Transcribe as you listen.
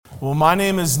Well, my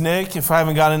name is Nick. If I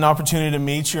haven't gotten an opportunity to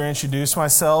meet you or introduce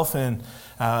myself, and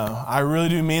I really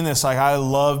do mean this. I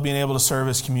love being able to serve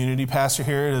as community pastor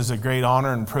here. It is a great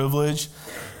honor and privilege,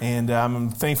 and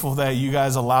I'm thankful that you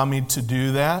guys allow me to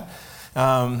do that.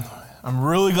 I'm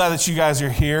really glad that you guys are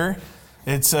here.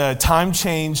 It's a time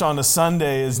change on a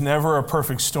Sunday is never a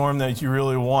perfect storm that you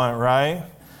really want, right?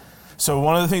 So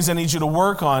one of the things I need you to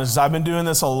work on is I've been doing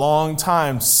this a long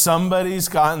time. Somebody's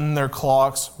gotten their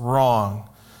clocks wrong.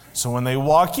 So when they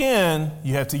walk in,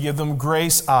 you have to give them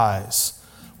grace eyes,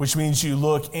 which means you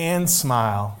look and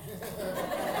smile.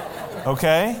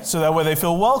 Okay? So that way they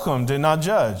feel welcomed and not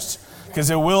judged. Because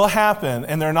it will happen.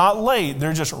 And they're not late.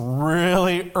 They're just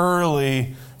really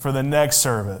early for the next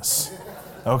service.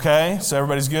 Okay? So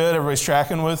everybody's good? Everybody's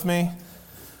tracking with me?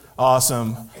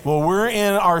 Awesome. Well, we're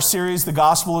in our series, The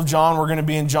Gospel of John. We're going to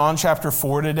be in John chapter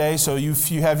 4 today. So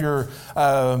if you have your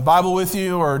Bible with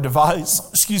you or device,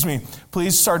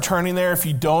 please start turning there. If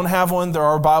you don't have one, there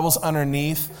are Bibles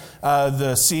underneath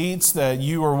the seats that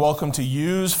you are welcome to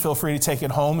use. Feel free to take it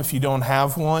home if you don't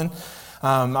have one.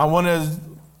 I want to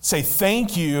say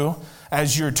thank you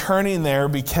as you're turning there,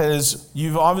 because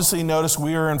you've obviously noticed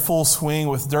we are in full swing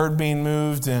with dirt being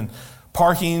moved and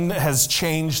parking has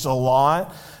changed a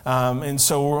lot. And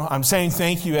so I'm saying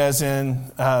thank you as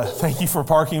in thank you for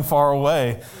parking far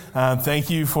away. Thank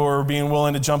you for being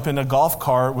willing to jump in a golf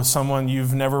cart with someone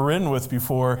you've never ridden with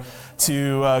before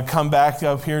to come back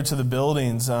up here to the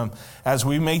buildings. As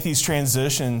we make these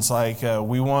transitions,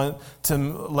 we want to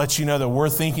let you know that we're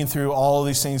thinking through all of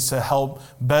these things to help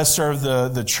best serve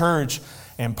the church.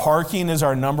 And parking is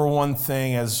our number one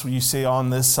thing, as you see on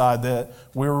this side, that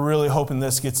we're really hoping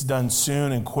this gets done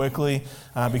soon and quickly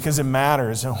because it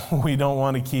matters. And we don't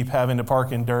want to keep having to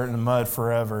park in dirt and mud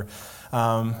forever.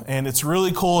 And it's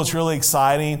really cool. It's really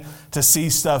exciting to see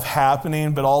stuff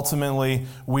happening. But ultimately,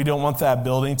 we don't want that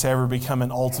building to ever become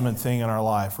an ultimate thing in our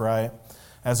life, right?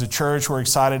 As a church, we're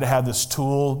excited to have this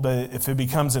tool, but if it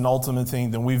becomes an ultimate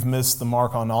thing, then we've missed the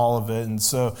mark on all of it. And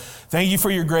so thank you for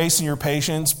your grace and your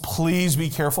patience. Please be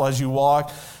careful as you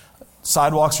walk.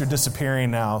 Sidewalks are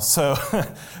disappearing now, so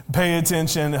pay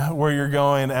attention where you're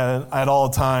going at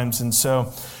all times. And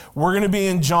so we're going to be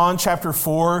in John chapter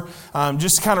 4.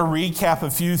 Just to kind of recap a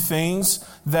few things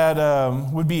that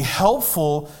would be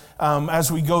helpful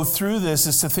as we go through this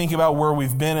is to think about where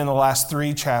we've been in the last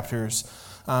 3 chapters.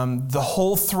 The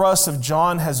whole thrust of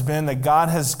John has been that God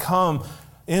has come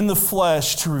in the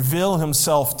flesh to reveal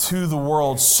himself to the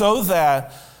world so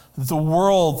that the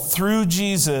world through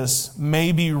Jesus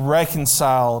may be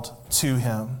reconciled to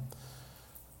him.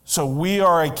 So we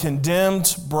are a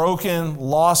condemned, broken,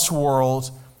 lost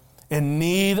world in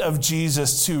need of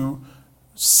Jesus to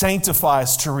sanctify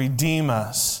us, to redeem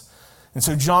us. And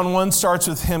so John 1 starts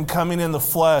with him coming in the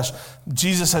flesh.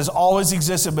 Jesus has always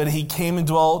existed, but he came and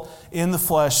dwelt in the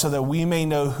flesh so that we may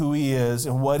know who he is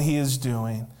and what he is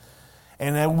doing.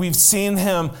 And then we've seen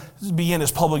him begin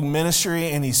his public ministry,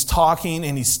 and he's talking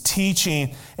and he's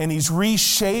teaching and he's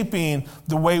reshaping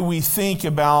the way we think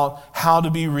about how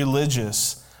to be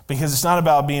religious. Because it's not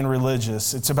about being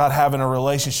religious. It's about having a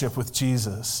relationship with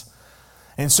Jesus.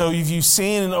 And so if you've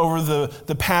seen over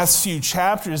the past few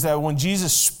chapters that when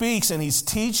Jesus speaks and he's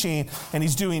teaching and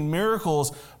he's doing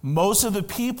miracles, most of the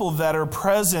people that are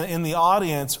present in the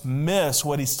audience miss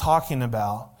what he's talking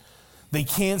about. They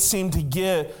can't seem to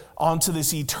get onto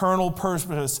this eternal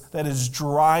purpose that is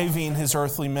driving his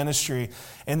earthly ministry.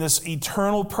 And this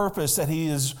eternal purpose that he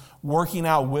is working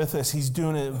out with us, he's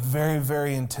doing it very,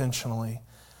 very intentionally.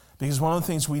 Because one of the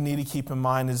things we need to keep in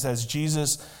mind is as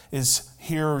Jesus is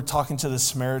here talking to the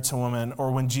Samaritan woman,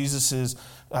 or when Jesus is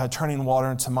turning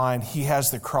water into wine, he has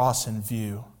the cross in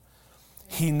view.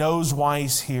 He knows why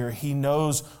he's here. He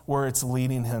knows where it's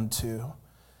leading him to.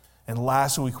 And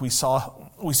last week we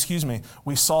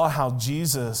saw how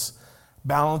Jesus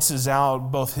balances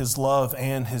out both his love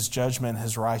and his judgment,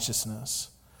 his righteousness.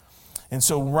 And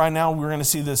so right now we're going to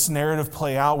see this narrative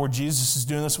play out where Jesus is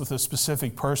doing this with a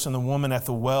specific person, the woman at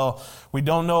the well. We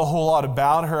don't know a whole lot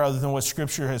about her other than what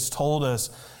Scripture has told us,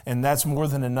 and that's more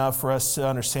than enough for us to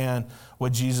understand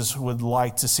what Jesus would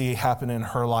like to see happen in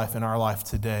her life, in our life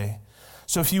today.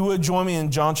 So if you would join me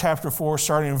in John chapter 4,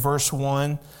 starting in verse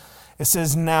 1. It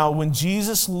says, "Now when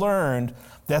Jesus learned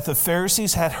that the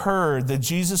Pharisees had heard that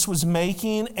Jesus was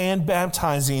making and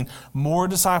baptizing more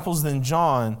disciples than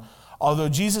John, although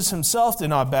Jesus himself did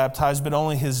not baptize, but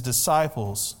only his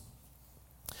disciples,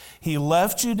 he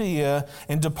left Judea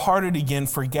and departed again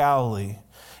for Galilee.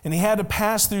 And he had to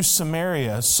pass through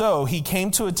Samaria. So he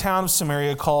came to a town of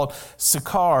Samaria called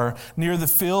Sychar, near the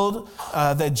field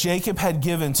that Jacob had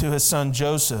given to his son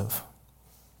Joseph.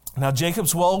 Now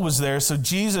Jacob's well was there, so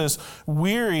Jesus,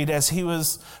 wearied as he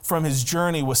was from his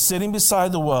journey, was sitting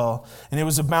beside the well, and it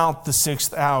was about the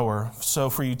 6th hour. So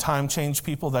for you time change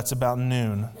people, that's about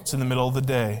noon. It's in the middle of the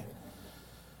day.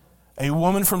 A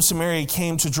woman from Samaria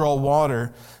came to draw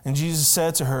water, and Jesus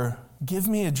said to her, "Give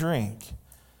me a drink."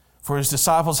 For his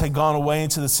disciples had gone away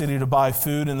into the city to buy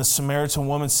food, and the Samaritan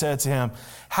woman said to him,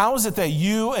 "How is it that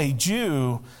you, a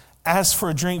Jew, ask for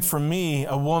a drink from me,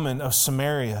 a woman of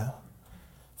Samaria?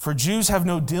 For Jews have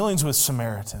no dealings with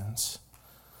Samaritans."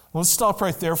 Let's stop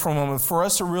right there for a moment. For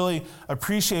us to really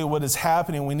appreciate what is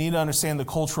happening, we need to understand the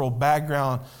cultural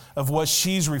background of what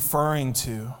she's referring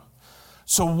to.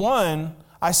 So one,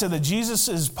 I said that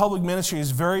Jesus' public ministry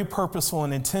is very purposeful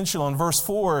and intentional. In verse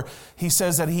 4, he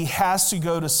says that he has to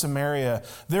go to Samaria.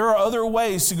 There are other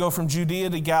ways to go from Judea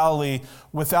to Galilee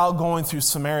without going through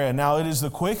Samaria. Now, it is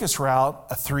the quickest route,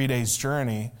 a 3-day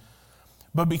journey.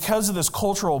 But because of this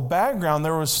cultural background,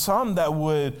 there was some that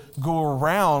would go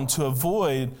around to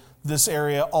avoid this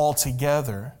area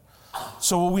altogether.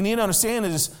 So what we need to understand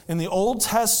is in the Old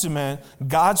Testament,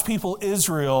 God's people,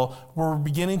 Israel, were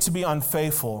beginning to be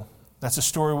unfaithful. That's a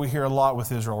story we hear a lot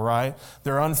with Israel, right?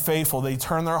 They're unfaithful. They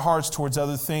turn their hearts towards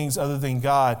other things other than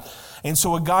God. And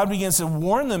so what God begins to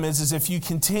warn them is if you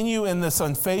continue in this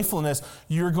unfaithfulness,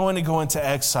 you're going to go into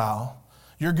exile.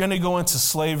 You're going to go into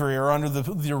slavery or under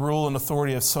the rule and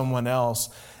authority of someone else.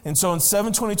 And so in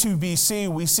 722 BC,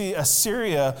 we see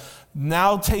Assyria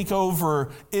now take over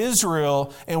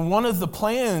Israel. And one of the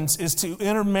plans is to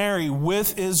intermarry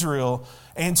with Israel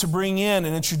and to bring in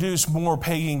and introduce more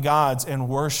pagan gods and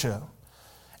worship.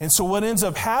 And so what ends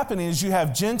up happening is you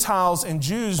have Gentiles and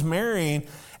Jews marrying,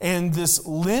 and this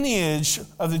lineage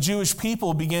of the Jewish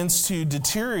people begins to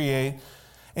deteriorate.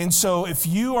 And so if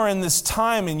you are in this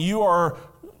time and you are,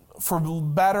 for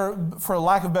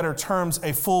lack of better terms,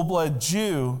 a full-blood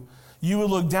Jew, you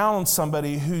would look down on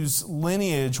somebody whose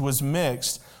lineage was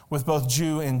mixed with both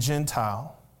Jew and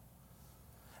Gentile.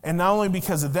 And not only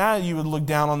because of that, you would look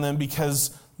down on them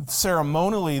because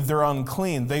ceremonially they're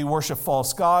unclean. They worship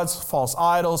false gods, false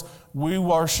idols. We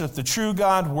worship the true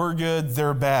God. We're good.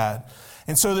 They're bad.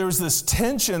 And so there was this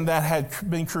tension that had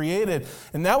been created.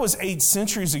 And that was 8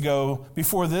 centuries ago,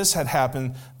 before this had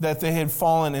happened, that they had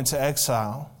fallen into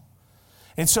exile.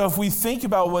 And so if we think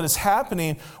about what is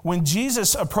happening, when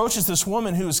Jesus approaches this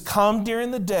woman who has come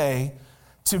during the day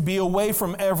to be away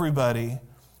from everybody,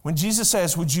 when Jesus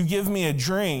says, "Would you give me a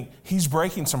drink?" he's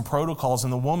breaking some protocols,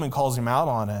 and the woman calls him out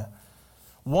on it.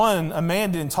 1, a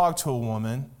man didn't talk to a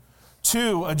woman.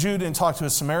 2, a Jew didn't talk to a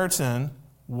Samaritan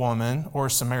woman or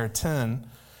Samaritan.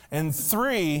 And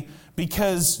 3,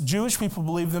 because Jewish people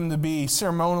believe them to be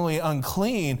ceremonially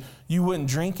unclean, you wouldn't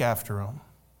drink after them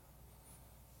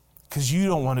because you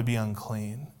don't want to be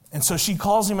unclean. And so she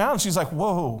calls him out, and she's like,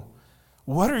 "Whoa,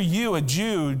 what are you, a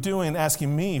Jew, doing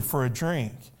asking me for a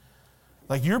drink?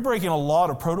 Like, you're breaking a lot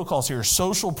of protocols here,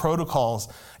 social protocols,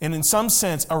 and in some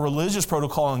sense, a religious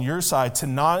protocol on your side to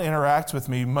not interact with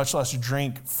me, much less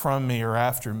drink from me or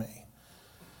after me."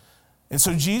 And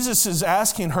so Jesus is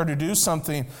asking her to do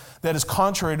something that is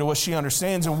contrary to what she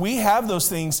understands. And we have those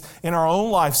things in our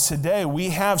own lives today. We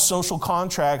have social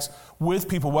contracts with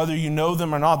people, whether you know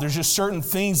them or not. There's just certain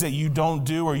things that you don't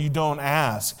do or you don't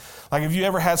ask. Like, have you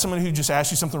ever had someone who just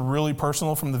asked you something really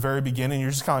personal from the very beginning?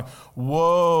 You're just kind of like,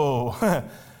 whoa.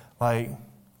 Like,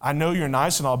 I know you're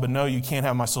nice and all, but no, you can't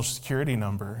have my social security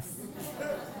number.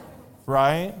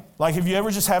 Right? Like, have you ever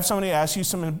just have somebody ask you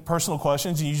some personal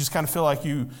questions and you just kind of feel like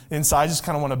you inside just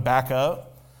kind of want to back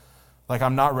up? Like,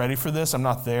 I'm not ready for this. I'm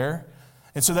not there.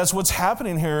 And so that's what's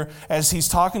happening here as he's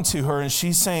talking to her, and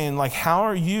she's saying, like, "How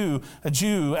are you, a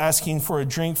Jew, asking for a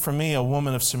drink from me, a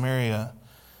woman of Samaria?"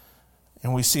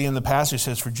 And we see in the passage it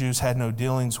says, "For Jews had no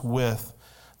dealings with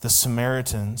the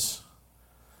Samaritans."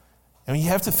 And you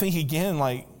have to think again,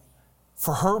 like,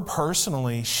 for her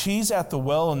personally, she's at the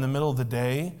well in the middle of the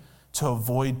day to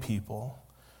avoid people.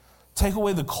 Take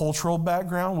away the cultural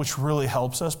background, which really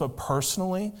helps us, but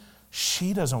personally,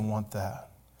 she doesn't want that.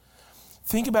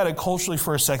 Think about it culturally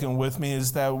for a second with me,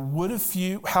 is that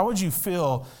how would you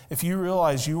feel if you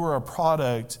realized you were a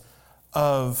product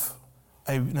of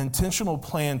an intentional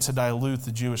plan to dilute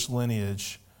the Jewish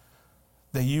lineage,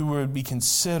 that you would be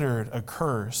considered a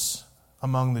curse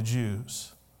among the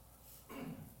Jews?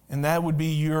 And that would be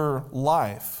your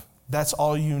life. That's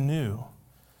all you knew.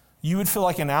 You would feel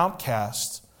like an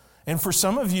outcast. And for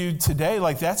some of you today,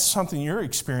 like, that's something you're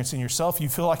experiencing yourself. You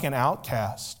feel like an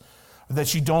outcast, or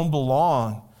that you don't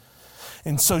belong.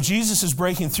 And so Jesus is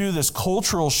breaking through this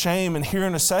cultural shame. And here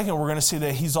in a second, we're going to see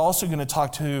that he's also going to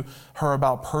talk to her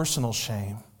about personal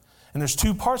shame. And there's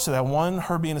 2 parts to that. 1,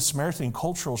 her being a Samaritan,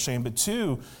 cultural shame. But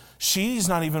 2, She's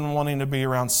not even wanting to be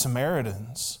around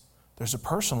Samaritans. There's a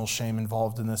personal shame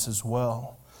involved in this as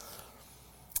well.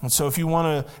 And so if you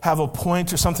want to have a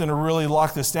point or something to really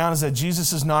lock this down, is that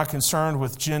Jesus is not concerned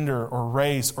with gender or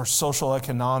race or social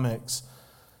economics.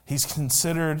 He's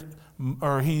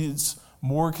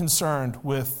more concerned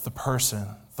with the person,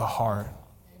 the heart.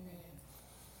 Amen.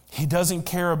 He doesn't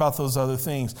care about those other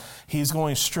things. He's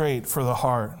going straight for the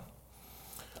heart.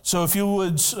 So if you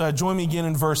would join me again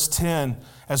in verse 10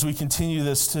 as we continue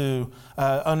this to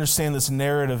understand this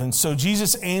narrative. And so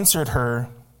Jesus answered her,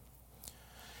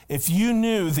 "If you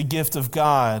knew the gift of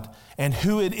God and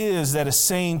who it is that is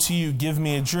saying to you, 'Give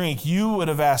me a drink,' you would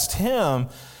have asked him,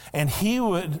 and he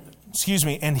would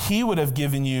have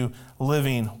given you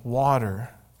living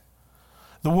water."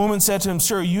 The woman said to him,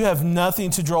 "Sir, you have nothing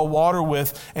to draw water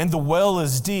with, and the well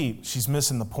is deep." She's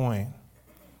missing the point.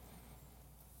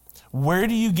 "Where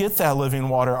do you get that living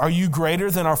water? Are you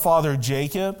greater than our father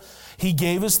Jacob? He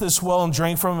gave us this well and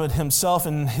drank from it himself,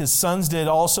 and his sons did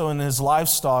also, in his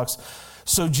livestock."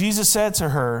 So Jesus said to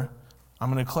her, I'm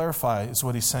going to clarify, is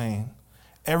what he's saying.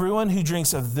 "Everyone who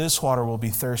drinks of this water will be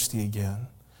thirsty again.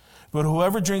 But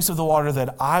whoever drinks of the water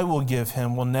that I will give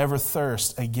him will never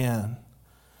thirst again.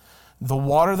 The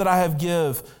water that I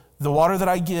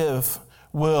give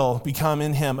will become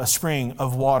in him a spring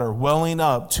of water, welling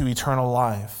up to eternal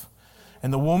life."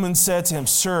 And the woman said to him,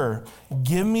 "Sir,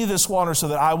 give me this water so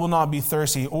that I will not be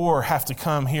thirsty or have to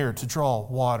come here to draw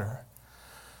water."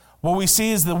 What we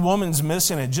see is the woman's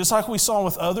missing it. Just like we saw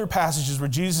with other passages where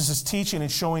Jesus is teaching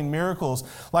and showing miracles.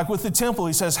 Like with the temple,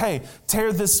 he says, "Hey,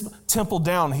 tear this temple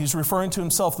down." He's referring to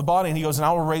himself, the body, and he goes, "And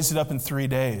I will raise it up in 3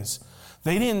 days."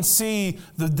 They didn't see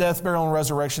the death, burial, and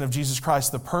resurrection of Jesus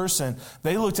Christ, the person.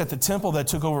 They looked at the temple that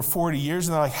took over 40 years,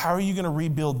 and they're like, how are you going to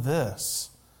rebuild this?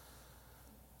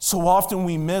 So often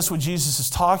we miss what Jesus is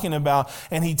talking about,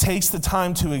 and he takes the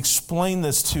time to explain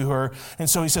this to her. And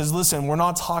so he says, listen, we're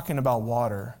not talking about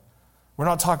water. We're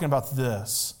not talking about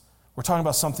this. We're talking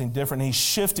about something different. And he's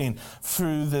shifting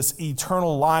through this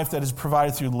eternal life that is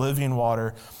provided through living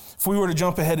water. If we were to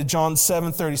jump ahead to John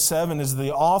 7:37, as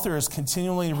the author is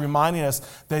continually reminding us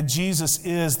that Jesus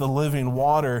is the living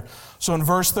water. So in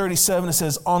verse 37, it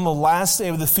says, "On the last day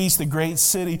of the feast, the great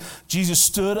city, Jesus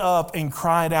stood up and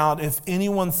cried out, 'If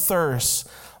anyone thirsts,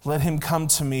 let him come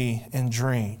to me and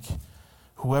drink.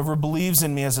 Whoever believes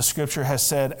in me, as the scripture has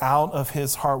said, out of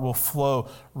his heart will flow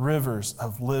rivers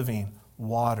of living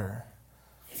water.'"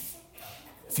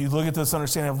 If you look at this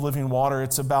understanding of living water,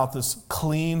 it's about this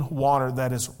clean water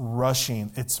that is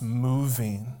rushing. It's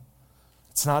moving.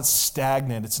 It's not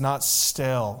stagnant. It's not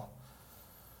stale.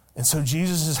 And so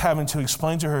Jesus is having to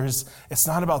explain to her, it's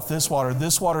not about this water.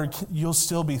 This water, you'll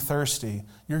still be thirsty.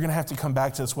 You're going to have to come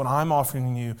back to this. What I'm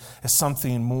offering you is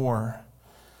something more.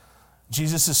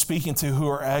 Jesus is speaking to who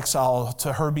are exiled,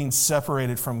 to her being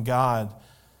separated from God.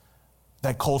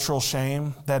 That cultural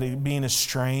shame, that being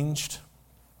estranged.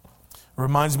 It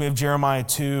reminds me of Jeremiah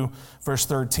 2, verse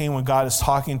 13, when God is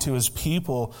talking to his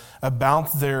people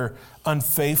about their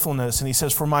unfaithfulness. And he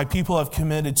says, "For my people have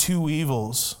committed 2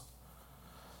 evils.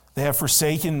 They have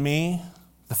forsaken me,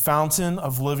 the fountain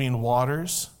of living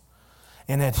waters,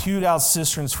 and had hewed out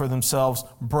cisterns for themselves,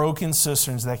 broken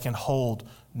cisterns that can hold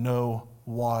no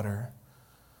water."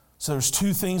 So there's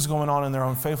 2 things going on in their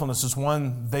unfaithfulness. Is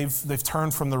one, they've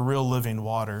turned from the real living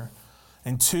water.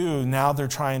 And 2, now they're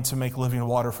trying to make living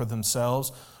water for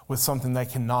themselves with something that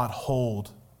cannot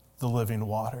hold the living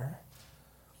water.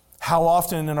 How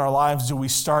often in our lives do we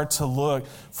start to look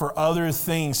for other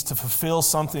things to fulfill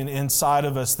something inside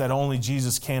of us that only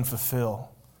Jesus can fulfill?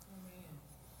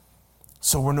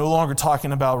 So we're no longer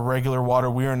talking about regular water.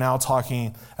 We are now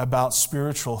talking about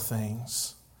spiritual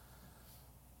things.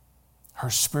 Her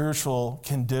spiritual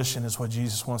condition is what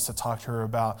Jesus wants to talk to her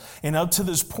about. And up to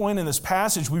this point in this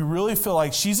passage, we really feel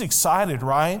like she's excited,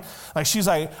 right? Like she's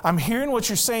like, I'm hearing what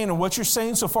you're saying, and what you're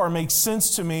saying so far makes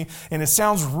sense to me, and it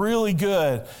sounds really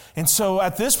good. And so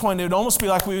at this point, it would almost be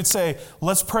like we would say,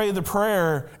 let's pray the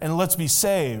prayer and let's be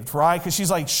saved, right? Because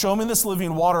she's like, show me this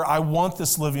living water. I want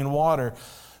this living water.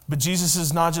 But Jesus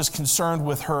is not just concerned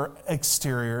with her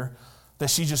exterior, that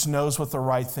she just knows what the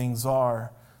right things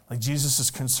are. Like Jesus is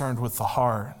concerned with the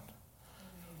heart.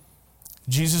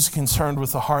 Jesus is concerned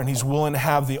with the heart, and he's willing to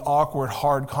have the awkward,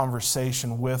 hard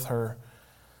conversation with her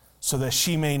so that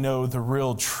she may know the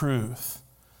real truth.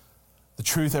 The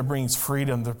truth that brings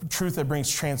freedom, the truth that brings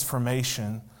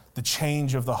transformation, the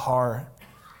change of the heart.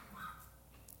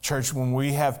 Church, when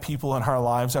we have people in our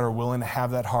lives that are willing to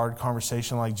have that hard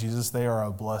conversation like Jesus, they are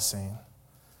a blessing.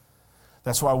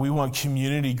 That's why we want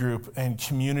community group and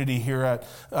community here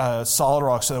at Solid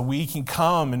Rock, so that we can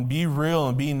come and be real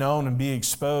and be known and be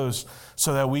exposed,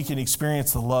 so that we can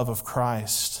experience the love of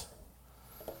Christ.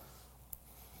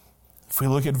 If we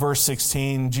look at verse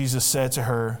 16, Jesus said to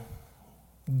her,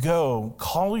 "Go,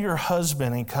 call your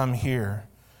husband and come here."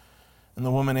 And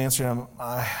the woman answered him,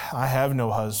 I have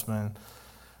no husband.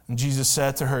 And Jesus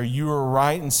said to her, "You are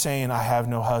right in saying, 'I have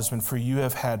no husband,' for you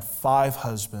have had 5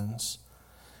 husbands,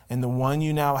 and the one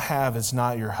you now have is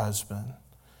not your husband.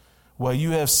 What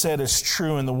you have said is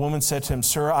true." And the woman said to him,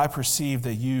 "Sir, I perceive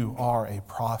that you are a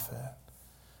prophet."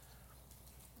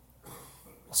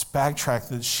 Let's backtrack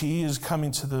that she is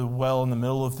coming to the well in the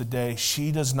middle of the day.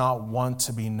 She does not want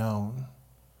to be known.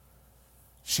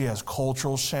 She has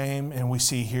cultural shame, and we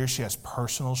see here she has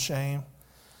personal shame.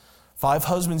 5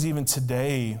 husbands even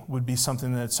today would be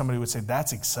something that somebody would say,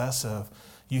 that's excessive.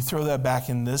 You throw that back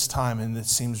in this time and it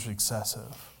seems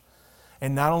excessive.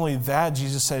 And not only that,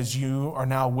 Jesus says you are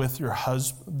now with your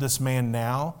husband, this man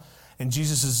now. And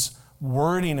Jesus'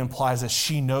 wording implies that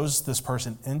she knows this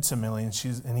person intimately. And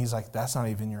he's like, that's not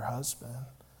even your husband.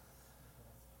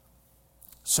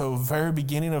 So very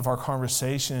beginning of our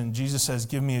conversation, Jesus says,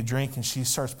 "Give me a drink." And she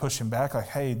starts pushing back like,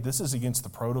 hey, this is against the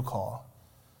protocol.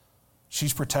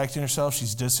 She's protecting herself.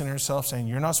 She's distancing herself, saying,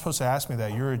 you're not supposed to ask me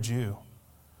that. You're a Jew.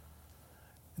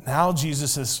 Now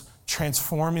Jesus is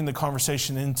transforming the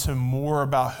conversation into more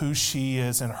about who she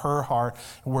is and her heart,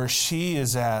 where she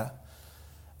is at.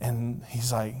 And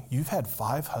he's like, you've had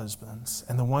 5 husbands,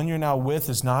 and the one you're now with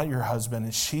is not your husband.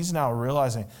 And she's now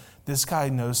realizing, this guy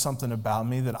knows something about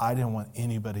me that I didn't want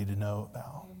anybody to know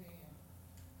about.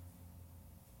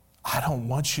 I don't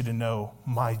want you to know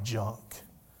my junk.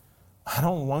 I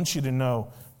don't want you to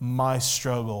know my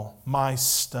struggle, my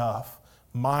stuff,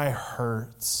 my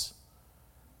hurts.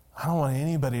 I don't want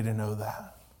anybody to know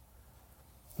that.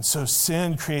 And so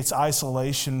sin creates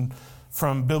isolation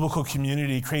from biblical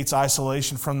community, creates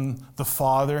isolation from the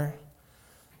Father.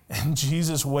 And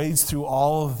Jesus wades through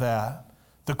all of that.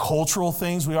 The cultural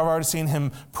things, we've already seen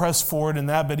him press forward in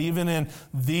that, but even in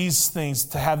these things,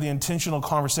 to have the intentional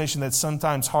conversation that's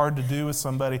sometimes hard to do with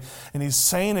somebody, and he's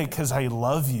saying it because I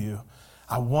love you.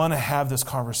 I want to have this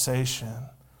conversation.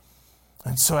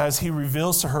 And so as he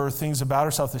reveals to her things about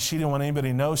herself that she didn't want anybody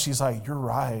to know, she's like, you're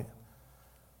right.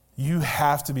 You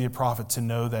have to be a prophet to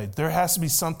know that. There has to be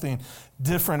something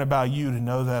different about you to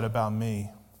know that about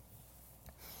me.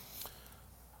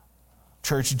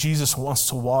 Church, Jesus wants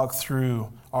to walk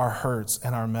through our hurts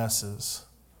and our messes.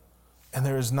 And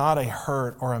there is not a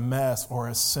hurt or a mess or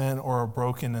a sin or a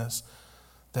brokenness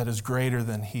that is greater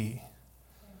than he.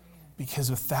 Because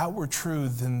if that were true,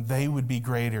 then they would be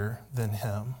greater than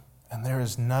him. And there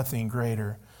is nothing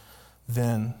greater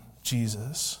than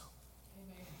Jesus.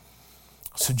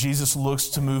 So Jesus looks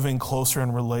to move in closer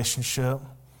in relationship.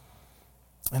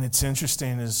 And it's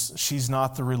interesting is she's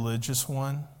not the religious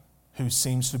one who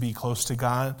seems to be close to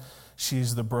God.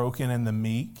 She's the broken and the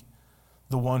meek,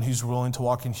 the one who's willing to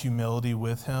walk in humility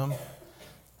with him,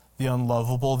 the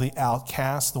unlovable, the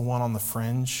outcast, the one on the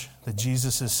fringe, that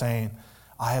Jesus is saying,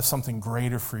 I have something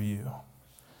greater for you.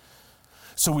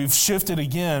 So we've shifted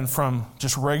again from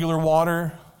just regular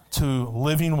water to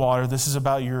living water. This is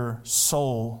about your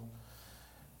soul.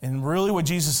 And really what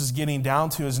Jesus is getting down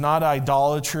to is not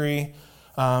idolatry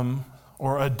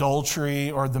or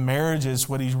adultery or the marriages.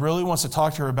 What he really wants to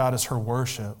talk to her about is her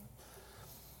worship.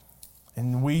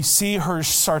 And we see her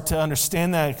start to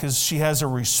understand that because she has a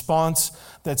response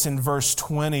that's in verse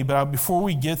 20. But before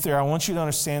we get there, I want you to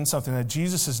understand something, that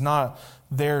Jesus is not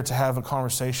there to have a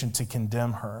conversation to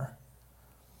condemn her.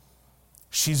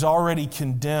 She's already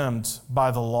condemned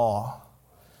by the law.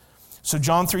 So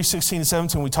John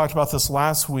 3:16-17, we talked about this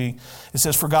last week. It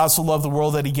says, "For God so loved the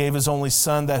world that he gave his only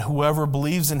Son, that whoever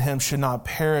believes in him should not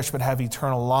perish but have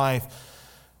eternal life.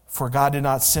 For God did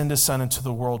not send his Son into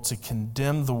the world to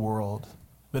condemn the world,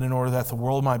 but in order that the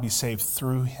world might be saved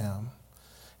through him."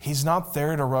 He's not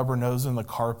there to rub her nose in the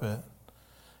carpet.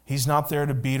 He's not there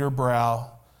to beat her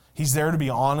brow. He's there to be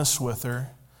honest with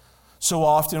her. So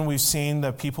often we've seen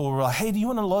that people were like, hey, do you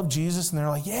want to love Jesus? And they're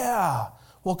like, yeah,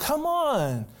 well, come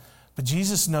on. But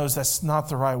Jesus knows that's not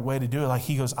the right way to do it. Like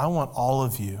he goes, I want all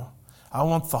of you. I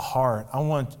want the heart. I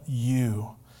want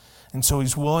you. And so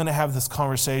he's willing to have this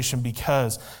conversation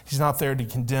because he's not there to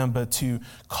condemn, but to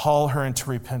call her into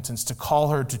repentance, to call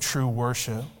her to true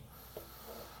worship.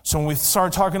 So when we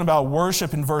start talking about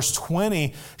worship in verse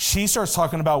 20, she starts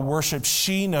talking about worship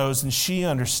she knows and she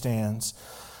understands.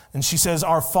 And she says,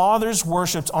 our fathers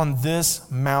worshipped on this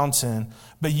mountain,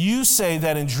 but you say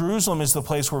that in Jerusalem is the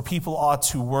place where people ought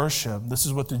to worship. This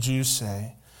is what the Jews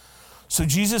say. So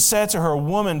Jesus said to her,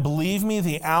 "Woman, believe me,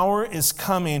 the hour is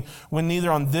coming when neither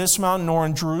on this mountain nor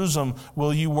in Jerusalem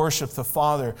will you worship the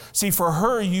Father." See, for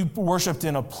her, you worshiped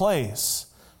in a place,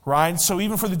 right? So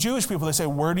even for the Jewish people, they say,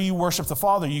 where do you worship the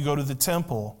Father? You go to the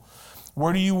temple.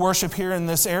 Where do you worship here in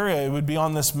this area? It would be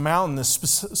on this mountain, this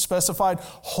specified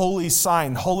holy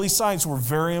site. Holy sites were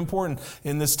very important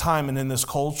in this time and in this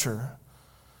culture.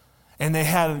 And they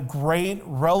had great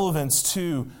relevance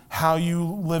to how you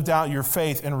lived out your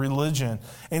faith and religion.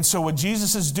 And so what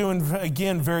Jesus is doing,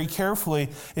 again, very carefully,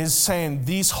 is saying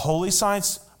these holy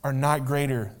sites are not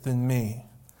greater than me.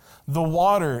 The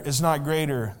water is not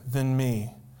greater than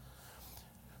me.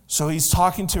 So he's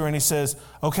talking to her and he says,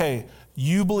 okay,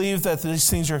 you believe that these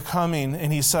things are coming.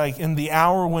 And he's like, in the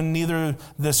hour when neither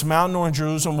this mountain nor in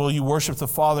Jerusalem will you worship the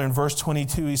Father. In verse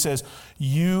 22, he says,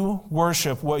 you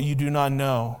worship what you do not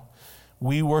know.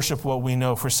 We worship what we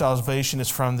know, for salvation is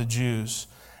from the Jews.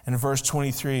 And in verse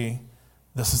 23,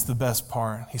 this is the best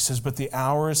part. He says, but the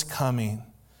hour is coming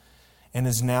and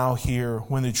is now here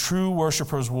when the true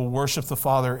worshipers will worship the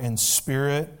Father in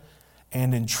spirit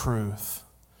and in truth.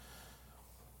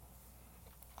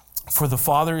 For the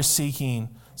Father is seeking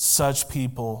such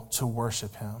people to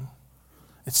worship him.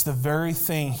 It's the very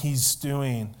thing he's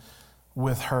doing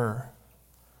with her.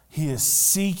 He is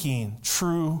seeking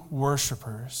true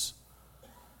worshipers.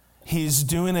 He's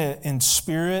doing it in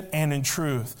spirit and in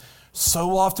truth.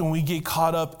 So often we get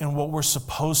caught up in what we're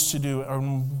supposed to do or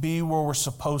be where we're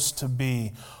supposed to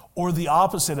be, or the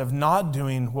opposite of not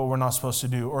doing what we're not supposed to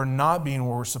do or not being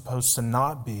where we're supposed to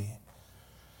not be.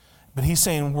 But he's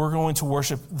saying we're going to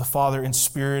worship the Father in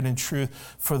spirit and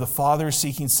truth, for the Father is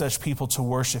seeking such people to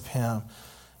worship him.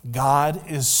 God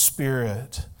is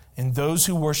spirit, and those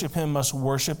who worship him must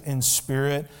worship in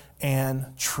spirit and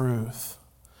truth.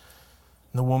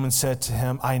 And the woman said to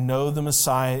him, I know the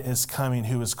Messiah is coming,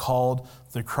 who is called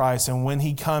the Christ. And when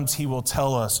he comes, he will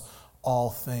tell us all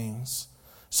things.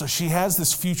 So she has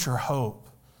this future hope.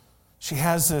 She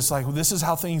has this, this is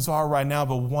how things are right now,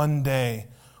 but one day,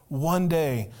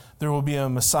 there will be a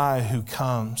Messiah who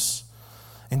comes.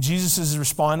 And Jesus is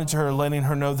responding to her, letting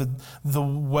her know that the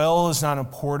well is not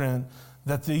important,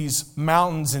 that these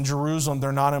mountains in Jerusalem,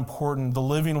 they're not important. The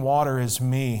living water is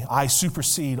me. I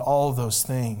supersede all of those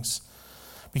things.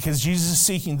 Because Jesus is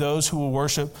seeking those who will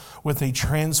worship with a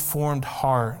transformed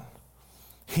heart.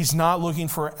 He's not looking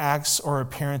for acts or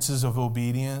appearances of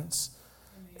obedience.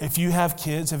 If you have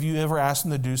kids, have you ever asked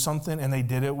them to do something and they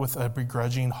did it with a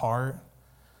begrudging heart?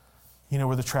 You know,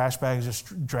 where the trash bag is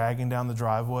just dragging down the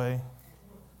driveway.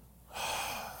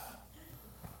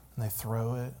 And they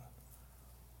throw it.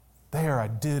 There, I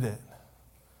did it.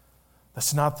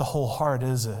 That's not the whole heart,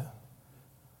 is it?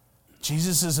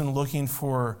 Jesus isn't looking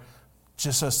for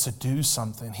just us to do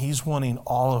something. He's wanting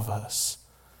all of us.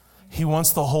 He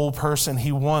wants the whole person.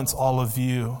 He wants all of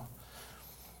you.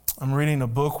 I'm reading a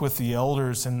book with the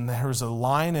elders, and there's a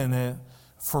line in it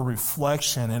for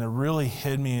reflection, and it really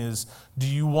hit me is, do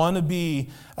you want to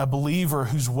be a believer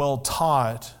who's well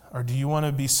taught, or do you want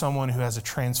to be someone who has a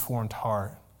transformed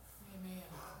heart? Amen.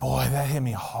 Boy, that hit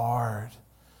me hard.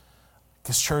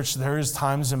 Because church, there is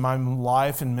times in my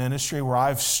life and ministry where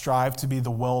I've strived to be the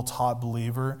well-taught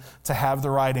believer, to have the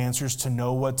right answers, to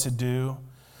know what to do.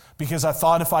 Because I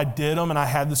thought if I did them and I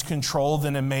had this control,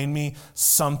 then it made me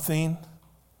something.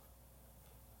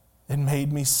 It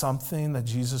made me something that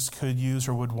Jesus could use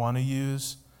or would want to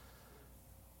use.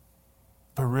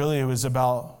 But really it was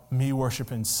about me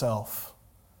worshiping self.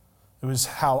 It was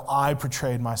how I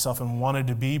portrayed myself and wanted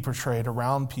to be portrayed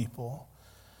around people.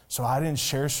 So I didn't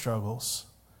share struggles.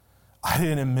 I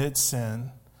didn't admit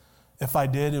sin. If I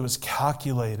did, it was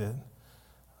calculated.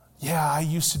 Yeah, I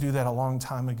used to do that a long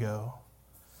time ago.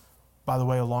 By the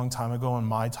way, a long time ago on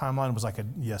my timeline was like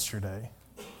yesterday.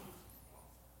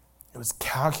 It was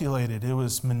calculated. It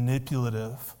was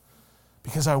manipulative.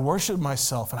 Because I worshiped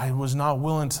myself and I was not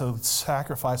willing to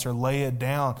sacrifice or lay it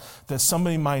down that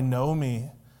somebody might know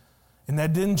me. And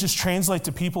that didn't just translate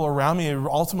to people around me.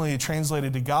 Ultimately, it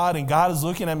translated to God. And God is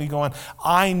looking at me going,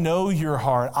 I know your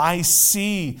heart. I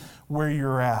see where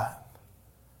you're at.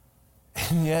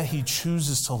 And yet he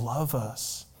chooses to love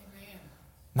us. Amen.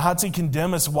 Not to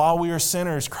condemn us. While we are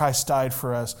sinners, Christ died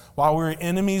for us. While we are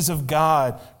enemies of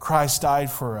God, Christ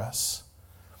died for us.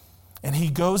 And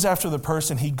he goes after the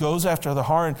person. He goes after the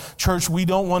heart. Church, we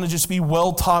don't want to just be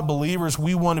well-taught believers.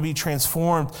 We want to be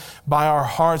transformed by our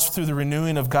hearts through the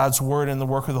renewing of God's word and the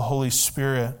work of the Holy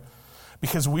Spirit.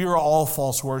 Because we are all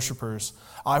false worshipers.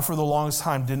 I, for the longest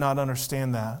time, did not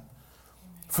understand that.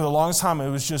 for the longest time, it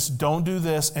was just don't do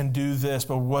this and do this.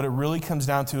 But what it really comes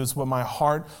down to is what my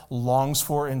heart longs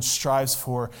for and strives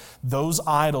for. Those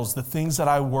idols, the things that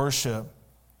I worship,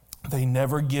 they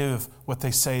never give what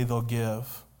they say they'll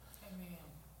give. Amen.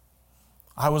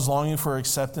 I was longing for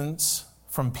acceptance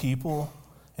from people,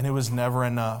 and it was never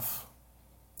enough.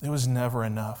 It was never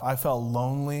enough. I felt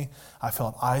lonely. I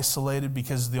felt isolated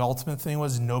because the ultimate thing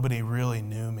was nobody really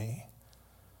knew me.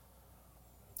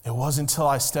 It wasn't until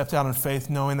I stepped out in faith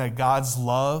knowing that God's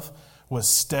love was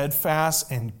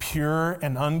steadfast and pure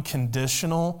and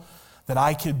unconditional that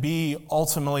I could be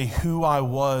ultimately who I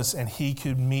was, and He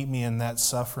could meet me in that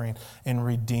suffering and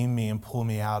redeem me and pull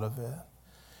me out of it.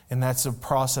 And that's a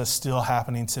process still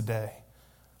happening today.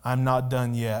 I'm not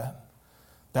done yet.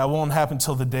 That won't happen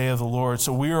till the day of the Lord.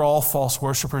 So we are all false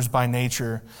worshipers by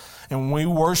nature. And when we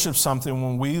worship something,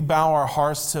 when we bow our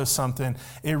hearts to something,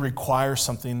 it requires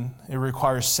something. It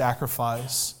requires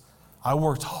sacrifice. I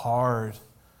worked hard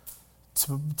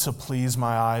to please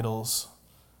my idols.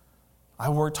 I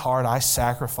worked hard. I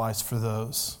sacrificed for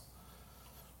those.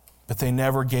 But they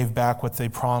never gave back what they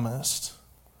promised.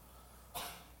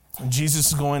 And Jesus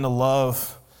is going to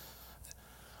love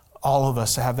all of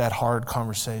us to have that hard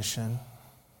conversation.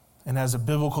 And as a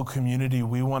biblical community,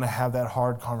 we want to have that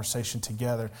hard conversation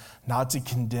together, not to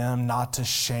condemn, not to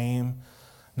shame,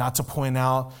 not to point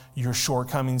out your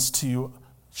shortcomings to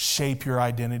shape your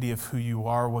identity of who you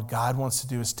are. What God wants to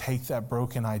do is take that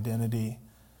broken identity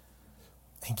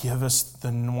and give us the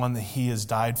one that He has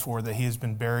died for, that He has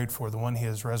been buried for, the one He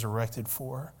has resurrected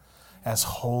for, as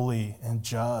holy and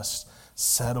just,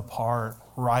 set apart,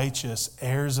 righteous,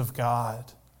 heirs of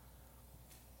God.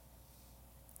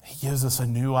 He gives us a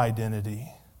new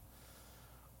identity.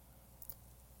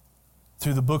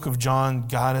 Through the book of John,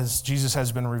 Jesus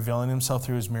has been revealing Himself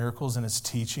through His miracles and His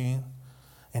teaching,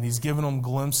 and He's given them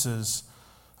glimpses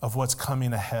of what's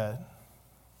coming ahead.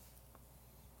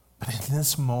 But in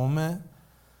this moment,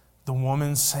 the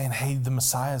woman's saying, hey, the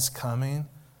Messiah is coming.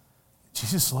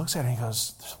 Jesus looks at her and He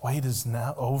goes, the wait is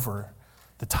now over.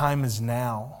 The time is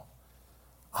now.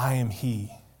 I am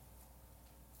He.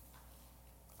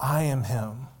 I am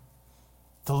Him.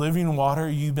 The living water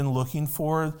you've been looking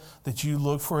for, that you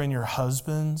look for in your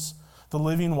husbands, the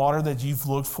living water that you've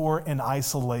looked for in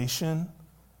isolation,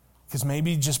 because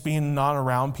maybe just being not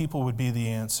around people would be the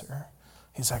answer.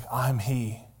 He's like, I'm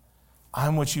He.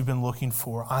 I'm what you've been looking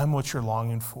for. I'm what you're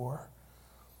longing for.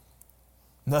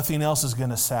 Nothing else is going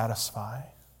to satisfy.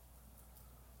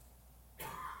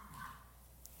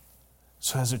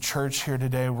 So as a church here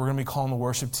today, we're going to be calling the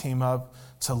worship team up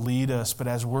to lead us. But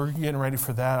as we're getting ready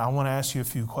for that, I want to ask you a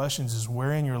few questions. Is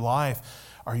where in your life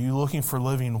are you looking for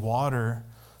living water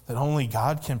that only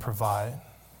God can provide?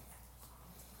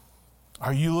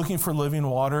 Are you looking for living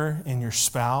water in your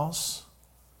spouse?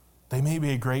 They may be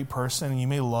a great person and you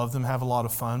may love them, have a lot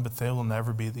of fun, but they will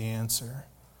never be the answer.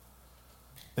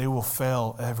 They will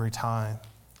fail every time.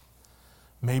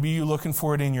 Maybe you're looking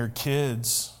for it in your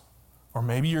kids, or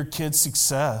maybe your kids'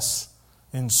 success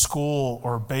in school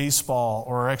or baseball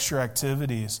or extra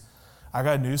activities. I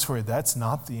got news for you. That's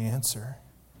not the answer.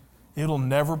 It'll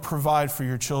never provide for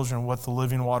your children what the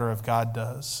living water of God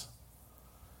does.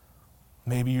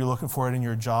 Maybe you're looking for it in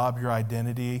your job, your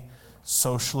identity,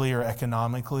 socially or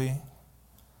economically.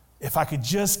 If I could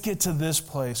just get to this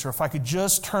place, or if I could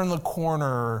just turn the corner,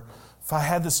 or if I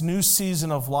had this new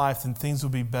season of life, then things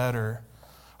would be better.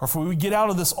 Or if we would get out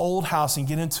of this old house and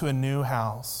get into a new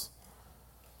house.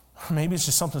 Or maybe it's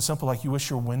just something simple like you wish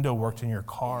your window worked in your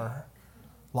car.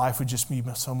 Life would just be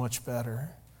so much better.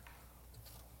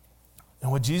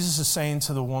 And what Jesus is saying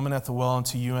to the woman at the well and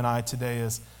to you and I today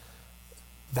is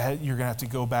that you're going to have to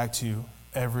go back to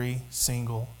every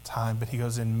single time. But He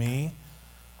goes, in me,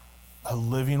 a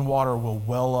living water will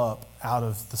well up out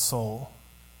of the soul,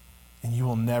 and you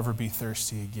will never be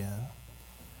thirsty again.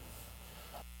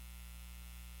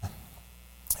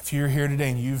 If you're here today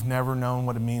and you've never known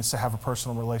what it means to have a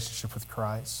personal relationship with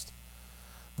Christ,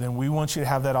 then we want you to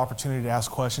have that opportunity to ask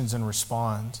questions and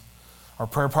respond. Our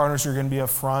prayer partners are going to be up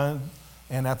front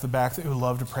and at the back that would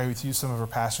love to pray with you. Some of our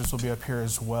pastors will be up here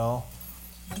as well.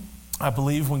 I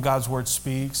believe when God's word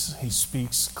speaks, He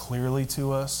speaks clearly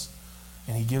to us,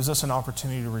 and He gives us an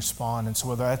opportunity to respond. And so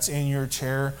whether that's in your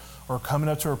chair or coming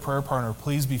up to a prayer partner,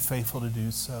 please be faithful to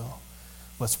do so.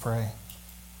 Let's pray.